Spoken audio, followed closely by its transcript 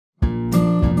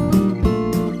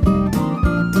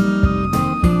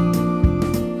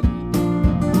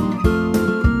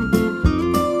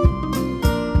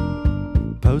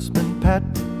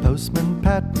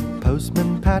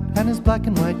black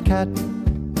and white cat.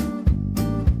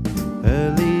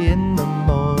 Early in the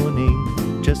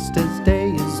morning, just as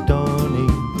day is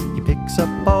dawning, he picks up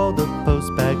all the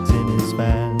post bags in his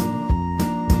van.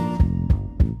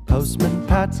 Postman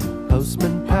Pat,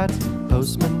 Postman Pat,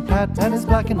 Postman Pat, and his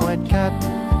black and white cat.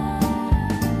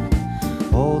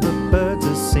 All the birds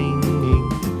are singing,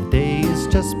 the day is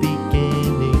just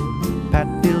beginning. Pat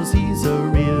feels he's a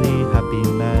really happy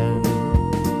man.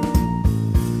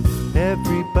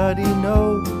 Everybody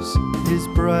knows his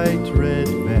bright red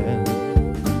van.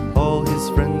 All his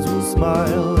friends will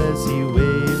smile as he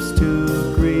waves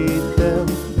to greet them.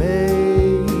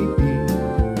 Maybe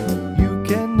you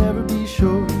can never be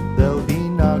sure there'll be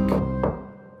knock,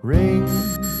 ring,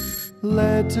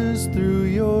 letters through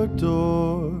your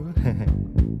door.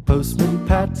 Postman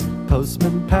Pat,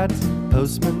 Postman Pat,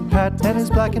 Postman Pat, and his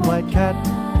black and white cat.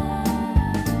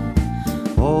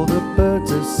 All the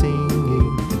birds are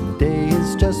singing, the day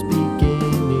is just beginning.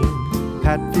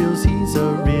 Pat feels he's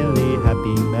a really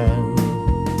happy man.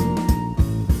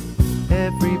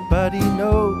 Everybody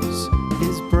knows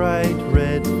his bright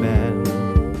red van.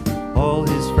 All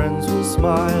his friends will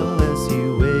smile as he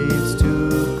waves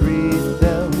to greet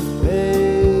them.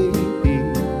 Maybe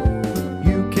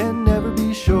you can never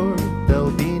be sure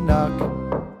there'll be knock,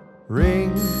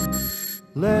 ring,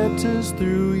 letters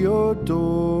through your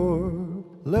door.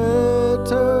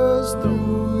 Letters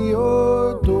through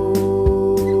your door.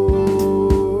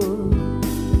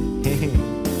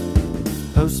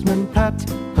 Postman Pat,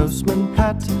 Postman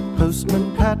Pat,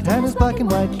 Postman Pat, and his black and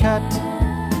white cat.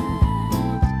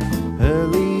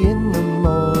 Early in the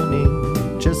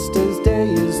morning, just as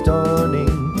day is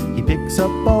dawning, he picks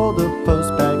up all the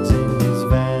post bags in his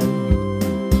van.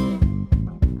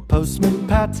 Postman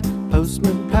Pat,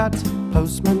 Postman Pat,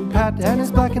 Postman Pat, and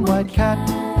his black and white cat.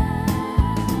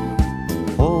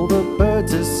 All the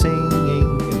birds are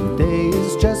singing, the day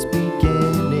is just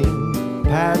beginning.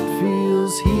 Pat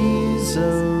feels he's a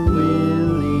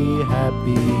really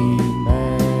happy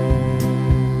man.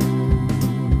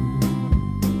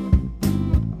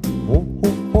 Oh,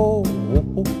 oh, oh, oh,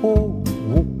 oh, oh,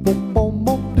 oh, oh, oh,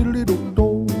 oh, diddly-do-do.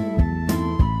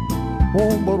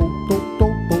 Oh, ba-do-do-do,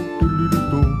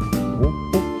 diddly-do-do. Oh,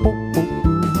 oh, oh, oh,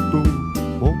 do-do.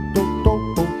 Oh, do-do,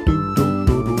 oh,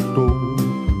 do-do-do-do-do.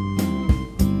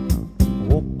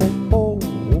 Oh,